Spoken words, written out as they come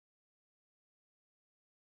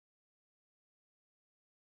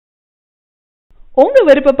உங்க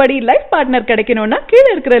விருப்பப்படி life partner கிடைக்கணும்னா கீழ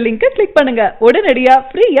இருக்கிற லிங்கை கிளிக் பண்ணுங்க. உடனடியா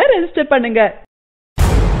ஃப்ரீயா ரெஜிஸ்டர் பண்ணுங்க.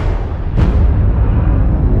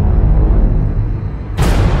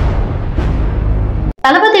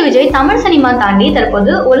 தளபதி விஜய் தமிழ் சினிமா தாண்டி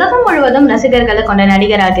தற்போது உலகம் முழுவதும் ரசிகர்களை கொண்ட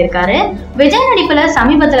நடிகராக இருக்காரு. விஜய் நடிப்புல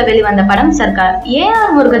சமீபத்துல வெளிவந்த படம் சர்க்கார்.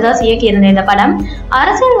 முருகதாஸ் இயக்கியிருந்த இந்த படம்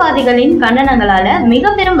அரசியல்வாதிகளின் கண்டனங்களால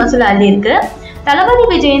மிக பெரும் வசூல் அள்ளியிருக்கு. தளபதி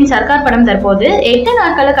விஜயின் சர்க்கார் படம் தற்போது 8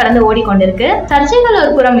 நாட்களை கடந்து ஓடிக்கொண்டிருக்கு. சர்ச்சைகள் ஒரு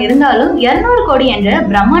புறம் இருந்தாலும் 200 கோடி என்ற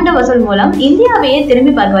பிரம்மாண்ட வசூல் மூலம் இந்தியாவையே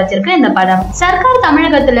திரும்பி பார்க்க வச்சிருக்கு இந்த படம். சர்க்கார்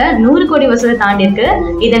தமிழகத்துல 100 கோடி வசூலை தாண்டி இருக்கு.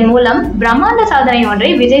 இதன் மூலம் பிரம்மாண்ட சாதனை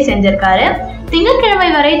ஒன்றை விஜய் செஞ்சிருக்காரு. திங்கட்கிழமை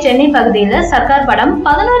வரை சென்னை பகுதியில சர்க்கார் படம்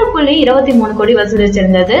 11.23 கோடி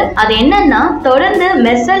வசூலிச்சிருந்தது. அது என்னன்னா, தொடர்ந்து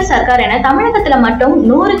மெர்சல் சர்க்கார் என தமிழகத்துல மட்டும்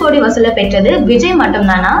 100 கோடி வசூல பெற்றது விஜய் மட்டும்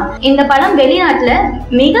தானா? இந்த படம் வெளிநாட்டுல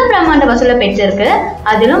மிக பிரம்மாண்ட வசூல பெற்றிருக்கு.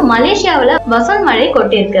 அதிலும் மலேசியாவில வசூல் மழை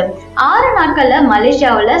கொட்டிருக்கு. 6 நாட்கள்ல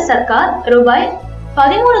மலேசியாவில சர்க்கார் ரூபாய்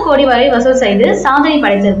 13 கோடி வரை வசூல் செய்து சாதனை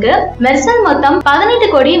படைத்திருக்கு. மெர்சல் மொத்தம் 18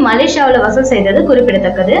 கோடி மலேசியாவில் வசூல் செய்தது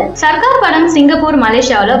குறிப்பிடத்தக்கது. சர்க்கார் படம் சிங்கப்பூர்,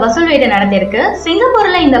 மலேசியாவில் வசூல் வேட்டை நடத்திருக்கு.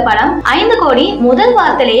 சிங்கப்பூர்ல இந்த படம் 5 கோடி முதல்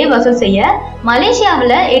வாரத்திலேயே வசூல் செய்ய,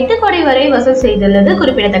 மலேசியாவில் 8 கோடி வரை வசூல் செய்துள்ளது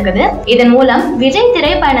குறிப்பிடத்தக்கது. இதன் மூலம் விஜய்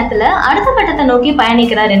திரைப்பயணத்துல அடுத்த கட்டத்தை நோக்கி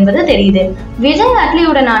பயணிக்கிறார் என்பது தெரியுது. விஜய்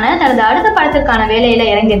அட்லியுடனான தனது அடுத்த படத்திற்கான வேலையில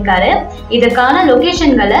இறங்கியிருக்காரு. இதற்கான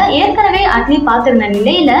லொகேஷன்களை ஏற்கனவே அட்லி பார்த்திருந்த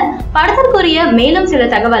நிலையில படத்திற்குரிய மேலும் சில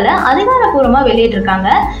தகவலை அதிகாரப்பூர்வமா வெளியிட்டிருக்காங்க.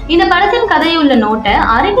 இந்த படத்தின் கதையுள்ள நோட்டை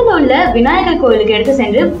அருகில் உள்ள விநாயகர் கோயிலுக்கு எடுத்து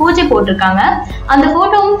சென்று பூஜை போட்டிருக்காங்க. அந்த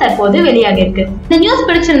போட்டோவும் தற்போது வெளியாகி இருக்கு. இந்த நியூஸ்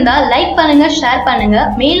பிடிச்சிருந்தா லைக் பண்ணுங்க, ஷேர் பண்ணுங்க.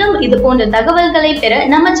 மேலும் இது போன்ற தகவல்களை பெற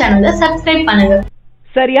நம்ம சேனலை சப்ஸ்கிரைப் பண்ணுங்க.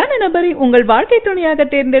 சரியான நபரை உங்கள் வாழ்க்கை துணையாக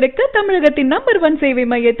தேர்ந்தெடுக்க தமிழகத்தின் நம்பர் 1 சேவை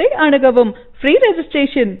மையத்தை அணுகவும். Free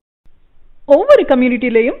registration. ஒவ்வொரு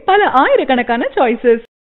கம்யூனிட்டிலையும் பல ஆயிரக்கணக்கான சாய்ஸஸ்.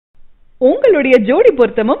 உங்களுடைய ஜோடி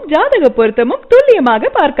பொருத்தமும் ஜாதக பொருத்தமும் துல்லியமாக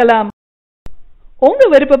பார்க்கலாம். உங்க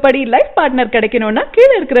விருப்பப்படி லைஃப் பார்ட்னர் கிடைக்கணும்னா கீழ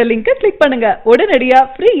இருக்கிற லிங்கை கிளிக் பண்ணுங்க. உடனடியா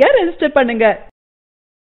ஃப்ரீயா ரெஜிஸ்டர் பண்ணுங்க.